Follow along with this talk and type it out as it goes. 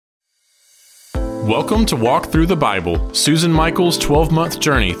Welcome to Walk Through the Bible, Susan Michael's 12-month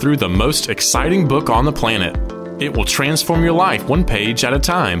journey through the most exciting book on the planet. It will transform your life one page at a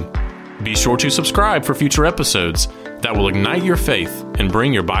time. Be sure to subscribe for future episodes that will ignite your faith and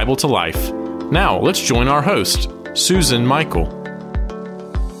bring your Bible to life. Now, let's join our host, Susan Michael.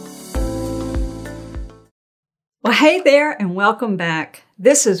 Well, hey there, and welcome back.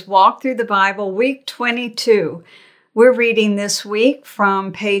 This is Walk Through the Bible, week 22. We're reading this week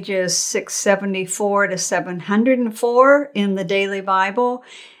from pages 674 to 704 in the Daily Bible,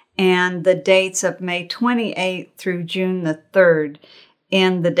 and the dates of May 28th through June the 3rd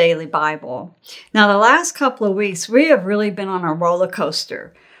in the Daily Bible. Now, the last couple of weeks, we have really been on a roller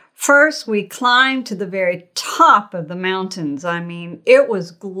coaster. First, we climbed to the very top of the mountains. I mean, it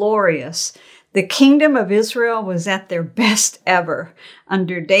was glorious. The kingdom of Israel was at their best ever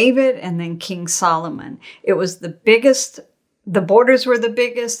under David and then King Solomon. It was the biggest, the borders were the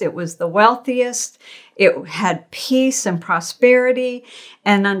biggest, it was the wealthiest, it had peace and prosperity,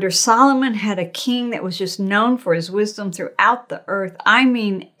 and under Solomon had a king that was just known for his wisdom throughout the earth. I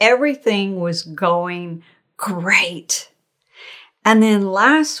mean, everything was going great. And then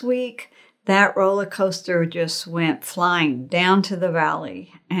last week, that roller coaster just went flying down to the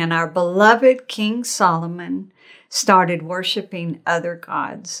valley, and our beloved King Solomon started worshiping other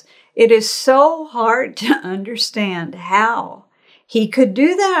gods. It is so hard to understand how he could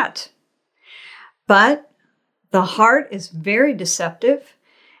do that. But the heart is very deceptive,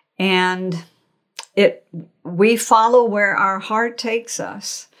 and we follow where our heart takes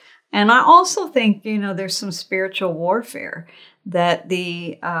us. And I also think, there's some spiritual warfare that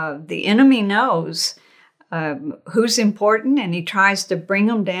the enemy knows who's important, and he tries to bring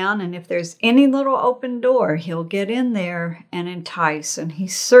them down. And if there's any little open door, he'll get in there and entice. And he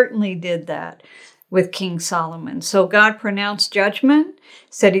certainly did that with King Solomon. So God pronounced judgment,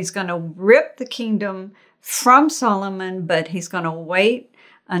 said he's going to rip the kingdom from Solomon, but he's going to wait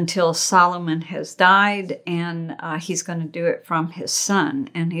until Solomon has died, and he's going to do it from his son.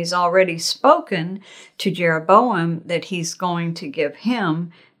 And he's already spoken to Jeroboam that he's going to give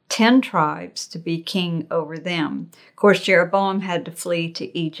him 10 tribes to be king over them. Of course, Jeroboam had to flee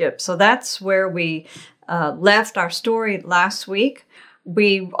to Egypt. So that's where we left our story last week.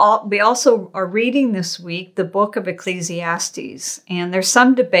 We also are reading this week the book of Ecclesiastes. And there's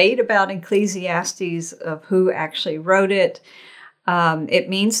some debate about Ecclesiastes of who actually wrote it. It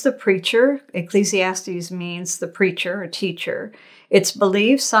means the preacher. Ecclesiastes means the preacher or teacher. It's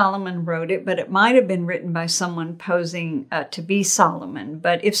believed Solomon wrote it, but it might have been written by someone posing to be Solomon.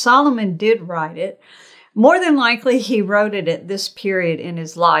 But if Solomon did write it, more than likely he wrote it at this period in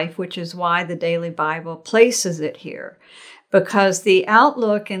his life, which is why the Daily Bible places it here. Because the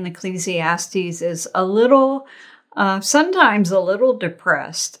outlook in Ecclesiastes is sometimes a little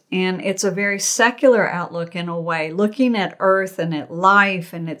depressed, and it's a very secular outlook in a way, looking at earth and at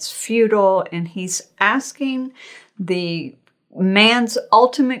life, and it's futile, and he's asking the man's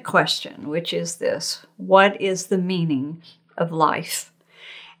ultimate question, which is this: what is the meaning of life?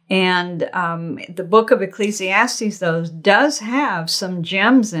 And the book of Ecclesiastes, though, does have some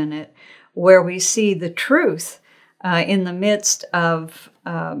gems in it where we see the truth in the midst of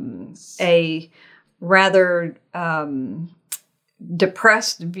a rather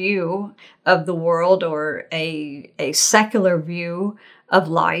depressed view of the world, or a secular view of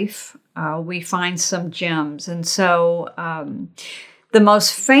life. We find some gems. And so the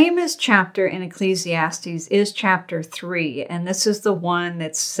most famous chapter in Ecclesiastes is chapter 3. And this is the one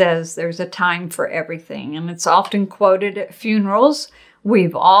that says there's a time for everything. And it's often quoted at funerals.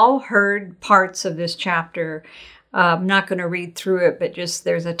 We've all heard parts of this chapter. I'm not going to read through it, but just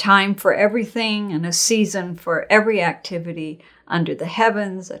there's a time for everything and a season for every activity under the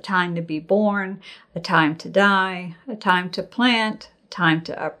heavens, a time to be born, a time to die, a time to plant, a time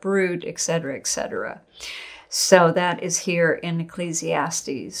to uproot, etc., etc. So that is here in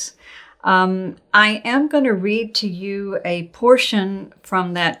Ecclesiastes. I am going to read to you a portion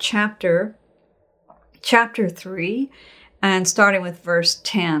from that chapter 3, and starting with verse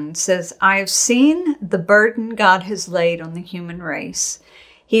 10, says, I have seen the burden God has laid on the human race.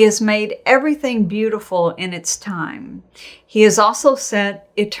 He has made everything beautiful in its time. He has also set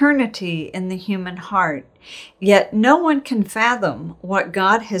eternity in the human heart. Yet no one can fathom what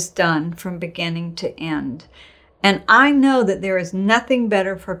God has done from beginning to end. And I know that there is nothing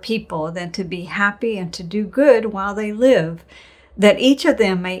better for people than to be happy and to do good while they live, that each of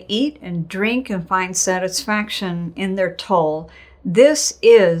them may eat and drink and find satisfaction in their toil. This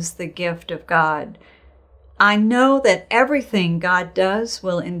is the gift of God. I know that everything God does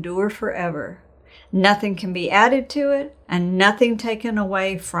will endure forever. Nothing can be added to it and nothing taken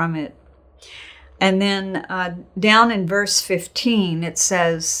away from it. And then down in verse 15, it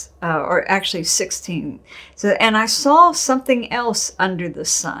says, or actually 16, so, and I saw something else under the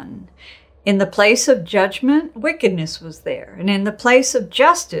sun. In the place of judgment, wickedness was there. And in the place of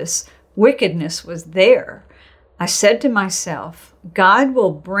justice, wickedness was there. I said to myself, God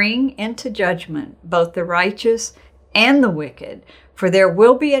will bring into judgment both the righteous and the wicked, for there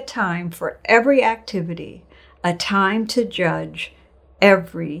will be a time for every activity, a time to judge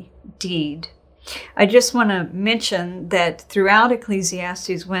every deed. I just want to mention that throughout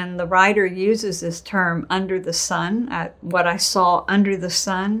Ecclesiastes, when the writer uses this term under the sun, what I saw under the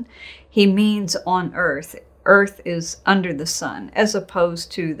sun, he means on earth. Earth is under the sun, as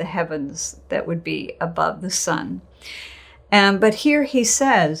opposed to the heavens that would be above the sun. But here he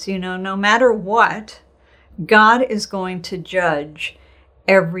says, no matter what, God is going to judge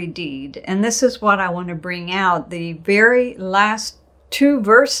every deed. And this is what I want to bring out. The very last 2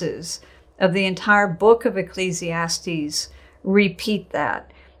 verses of the entire book of Ecclesiastes repeat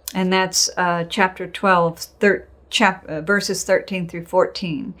that. And that's chapter 12, verses 13 through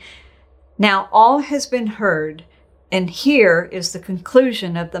 14. Now all has been heard, and here is the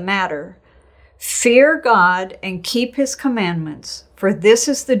conclusion of the matter. Fear God and keep his commandments, for this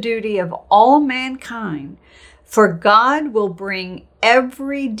is the duty of all mankind. For God will bring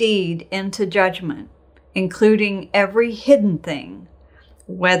every deed into judgment, including every hidden thing,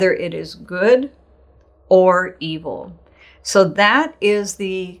 whether it is good or evil. So that is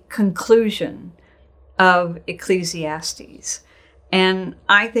the conclusion of Ecclesiastes. And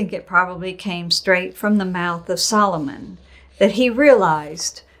I think it probably came straight from the mouth of Solomon, that he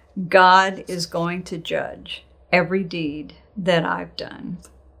realized God is going to judge every deed that I've done.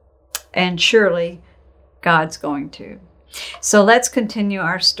 And surely God's going to. So let's continue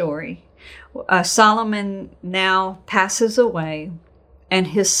our story. Solomon now passes away, and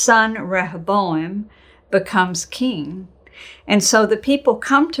his son Rehoboam becomes king. And so the people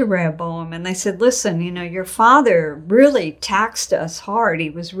come to Rehoboam and they said, listen, your father really taxed us hard. He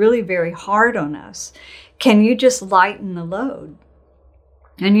was really very hard on us. Can you just lighten the load?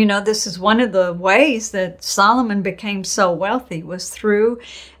 And this is one of the ways that Solomon became so wealthy, was through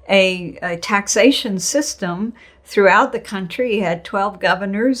a taxation system throughout the country. He had 12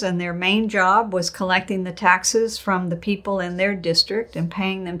 governors, and their main job was collecting the taxes from the people in their district and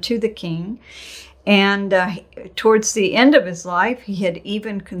paying them to the king. And towards the end of his life, he had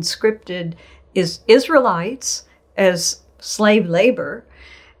even conscripted Israelites as slave labor.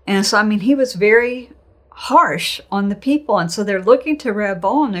 And so, he was very harsh on the people. And so they're looking to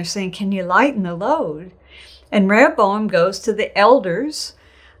Rehoboam. They're saying, can you lighten the load? And Rehoboam goes to the elders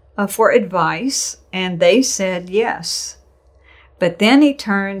for advice, and they said yes. But then he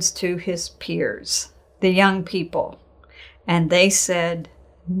turns to his peers, the young people, and they said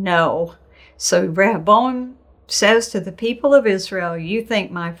no. So Rehoboam says to the people of Israel, you think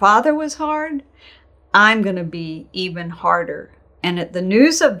my father was hard? I'm going to be even harder. And at the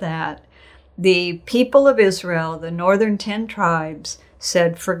news of that, the people of Israel, the northern 10 tribes,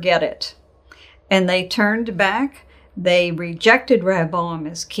 said, forget it. And they turned back. They rejected Rehoboam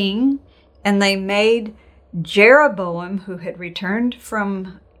as king, and they made Jeroboam, who had returned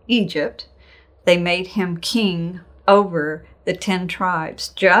from Egypt, they made him king over the 10 tribes,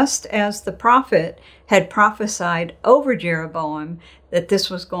 just as the prophet had prophesied over Jeroboam that this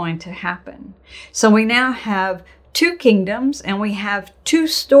was going to happen. So we now have 2 kingdoms, and we have 2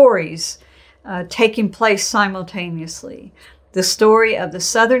 stories taking place simultaneously. The story of the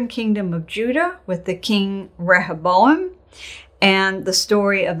southern kingdom of Judah with the king Rehoboam, and the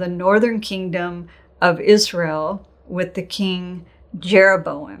story of the northern kingdom of Israel with the king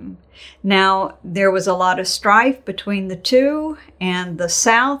Jeroboam. Now, there was a lot of strife between the 2, and the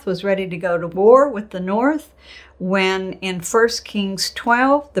south was ready to go to war with the north, when in 1 Kings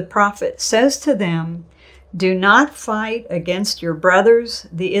 12, the prophet says to them, do not fight against your brothers,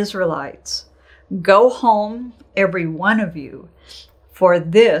 the Israelites. Go home, every one of you, for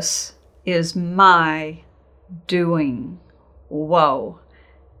this is my doing. Whoa.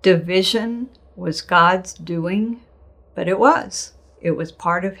 Division was God's doing, but it was. It was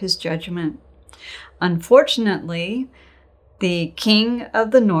part of his judgment. Unfortunately, the king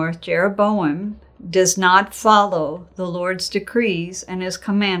of the north, Jeroboam, does not follow the Lord's decrees and his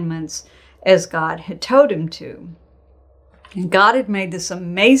commandments as God had told him to. And God had made this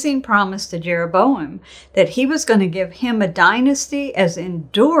amazing promise to Jeroboam that he was going to give him a dynasty as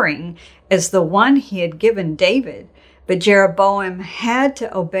enduring as the one he had given David. But Jeroboam had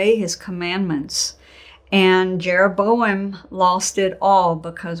to obey his commandments. And Jeroboam lost it all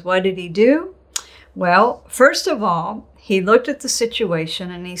because what did he do? Well, first of all, he looked at the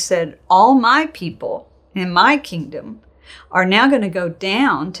situation and he said, all my people in my kingdom are now going to go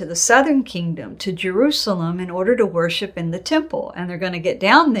down to the southern kingdom, to Jerusalem, in order to worship in the temple. And they're going to get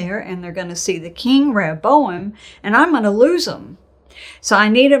down there and they're going to see the king Rehoboam, and I'm going to lose them. So I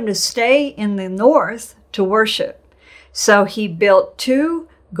need them to stay in the north to worship. So he built 2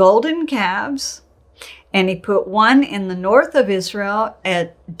 golden calves, and he put one in the north of Israel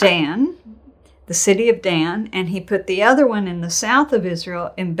at Dan, the city of Dan, and he put the other one in the south of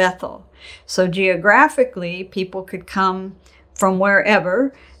Israel in Bethel. So geographically, people could come from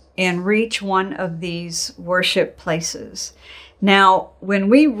wherever and reach one of these worship places. Now, when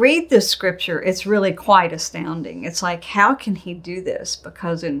we read this scripture, it's really quite astounding. It's like, how can he do this?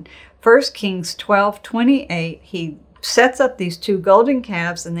 Because in 1 Kings 12:28, he sets up these 2 golden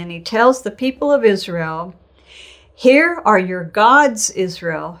calves, and then he tells the people of Israel, here are your gods,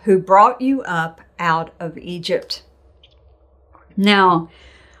 Israel, who brought you up out of Egypt. Now,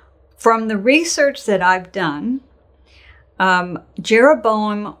 from the research that I've done,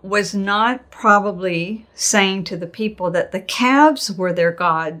 Jeroboam was not probably saying to the people that the calves were their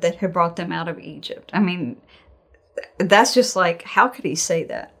God that had brought them out of Egypt. I mean, that's just like, how could he say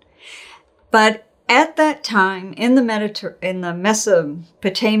that? But at that time, in the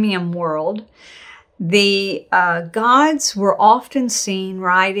Mesopotamian world, the gods were often seen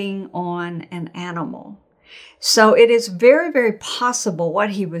riding on an animal. So it is very, very possible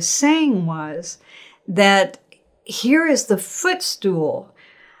what he was saying was that here is the footstool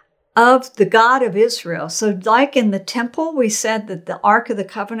of the God of Israel. So like in the temple, we said that the Ark of the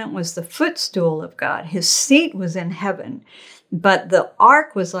Covenant was the footstool of God. His seat was in heaven, but the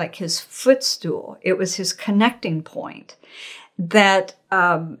Ark was like his footstool. It was his connecting point. That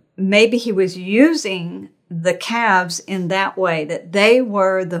maybe he was using the calves in that way, that they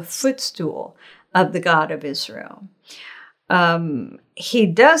were the footstool of the God of Israel. He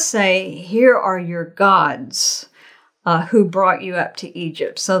does say, here are your gods who brought you up to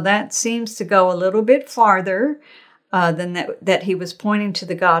Egypt. So that seems to go a little bit farther than that he was pointing to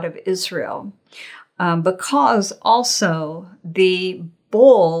the God of Israel. Because also the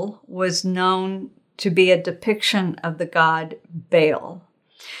bull was known to be a depiction of the god Baal.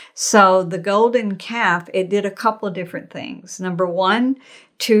 So the golden calf, it did a couple of different things. Number one,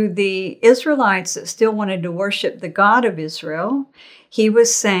 to the Israelites that still wanted to worship the God of Israel, he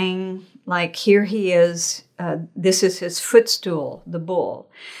was saying, like, here he is, this is his footstool, the bull.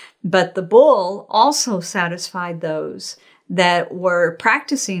 But the bull also satisfied those that were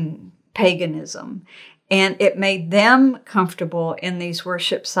practicing paganism. And it made them comfortable in these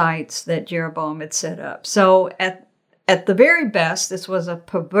worship sites that Jeroboam had set up. So at the very best, this was a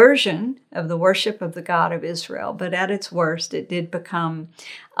perversion of the worship of the God of Israel. But at its worst, it did become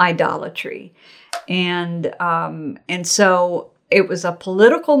idolatry. And so it was a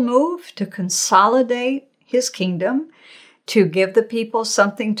political move to consolidate his kingdom, to give the people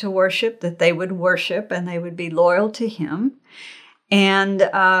something to worship that they would worship and they would be loyal to him. And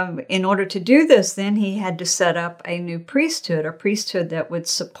in order to do this, then he had to set up a new priesthood, a priesthood that would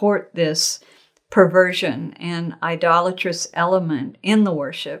support this perversion and idolatrous element in the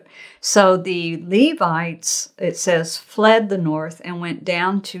worship. So the Levites, it says, fled the north and went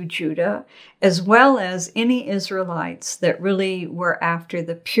down to Judah, as well as any Israelites that really were after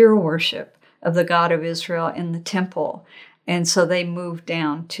the pure worship of the God of Israel in the temple. And so they moved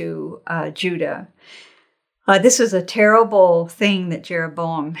down to Judah. This is a terrible thing that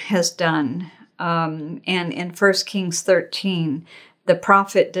Jeroboam has done. And in 1 Kings 13, the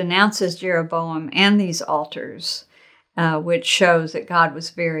prophet denounces Jeroboam and these altars, which shows that God was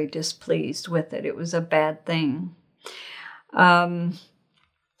very displeased with it. It was a bad thing.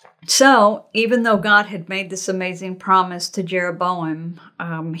 So even though God had made this amazing promise to Jeroboam,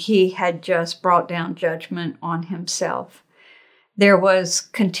 he had just brought down judgment on himself. There was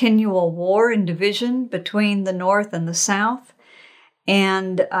continual war and division between the north and the south.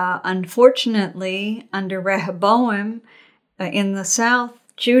 And unfortunately, under Rehoboam in the south,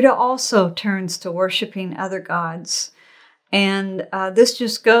 Judah also turns to worshiping other gods. And this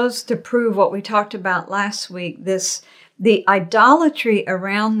just goes to prove what we talked about last week. The idolatry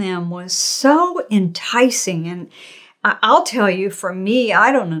around them was so enticing. And I'll tell you, for me,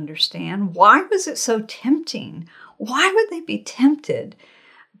 I don't understand. Why was it so tempting? Why would they be tempted?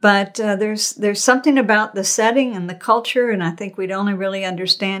 But there's something about the setting and the culture, and I think we'd only really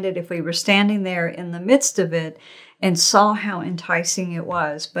understand it if we were standing there in the midst of it and saw how enticing it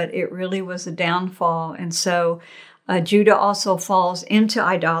was. But it really was a downfall. And so Judah also falls into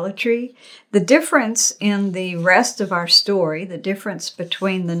idolatry. The difference in the rest of our story, the difference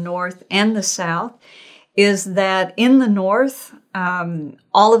between the north and the south, is that in the north,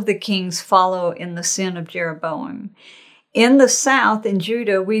 all of the kings follow in the sin of Jeroboam. In the south, in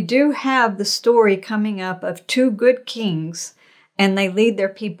Judah, we do have the story coming up of two good kings, and they lead their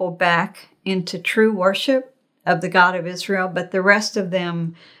people back into true worship of the God of Israel, but the rest of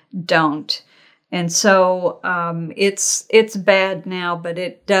them don't. And so it's bad now, but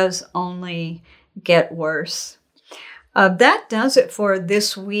it does only get worse. That does it for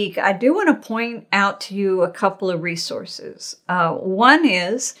this week. I do want to point out to you a couple of resources. One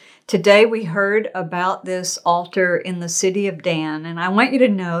is, today we heard about this altar in the city of Dan, and I want you to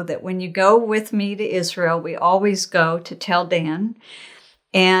know that when you go with me to Israel, we always go to Tel Dan.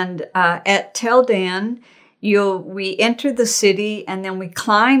 And at Tel Dan, we enter the city, and then we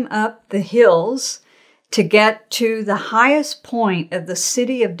climb up the hills to get to the highest point of the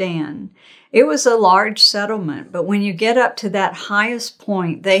city of Dan. It was a large settlement, but when you get up to that highest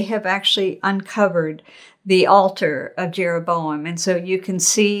point, they have actually uncovered the altar of Jeroboam. And so you can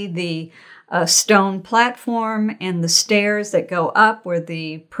see the stone platform and the stairs that go up where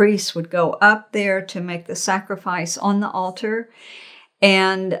the priests would go up there to make the sacrifice on the altar.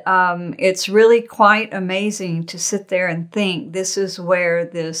 And it's really quite amazing to sit there and think this is where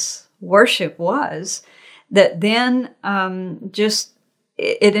this worship was, that then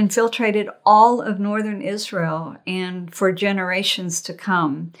it infiltrated all of northern Israel and for generations to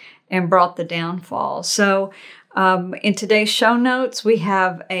come and brought the downfall. So in today's show notes, we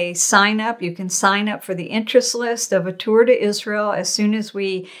have a sign up. You can sign up for the interest list of a tour to Israel as soon as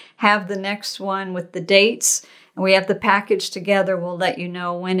we have the next one with the dates. And we have the package together. We'll let you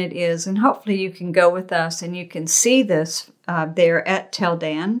know when it is. And hopefully you can go with us and you can see this there at Tel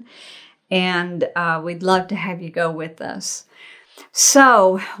Dan. And we'd love to have you go with us.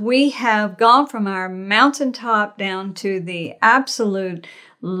 So we have gone from our mountaintop down to the absolute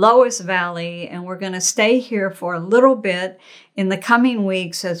lowest valley, and we're going to stay here for a little bit in the coming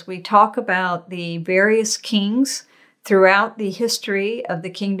weeks as we talk about the various kings throughout the history of the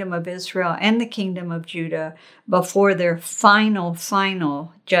kingdom of Israel and the kingdom of Judah before their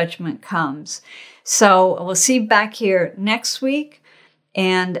final judgment comes. So we'll see you back here next week,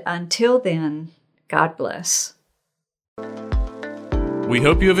 and until then, God bless. We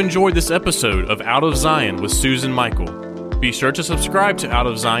hope you have enjoyed this episode of Out of Zion with Susan Michael. Be sure to subscribe to Out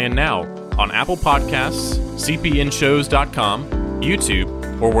of Zion now on Apple Podcasts, cpnshows.com,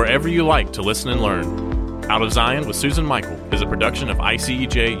 YouTube, or wherever you like to listen and learn. Out of Zion with Susan Michael is a production of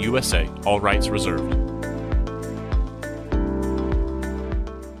ICEJ USA, all rights reserved.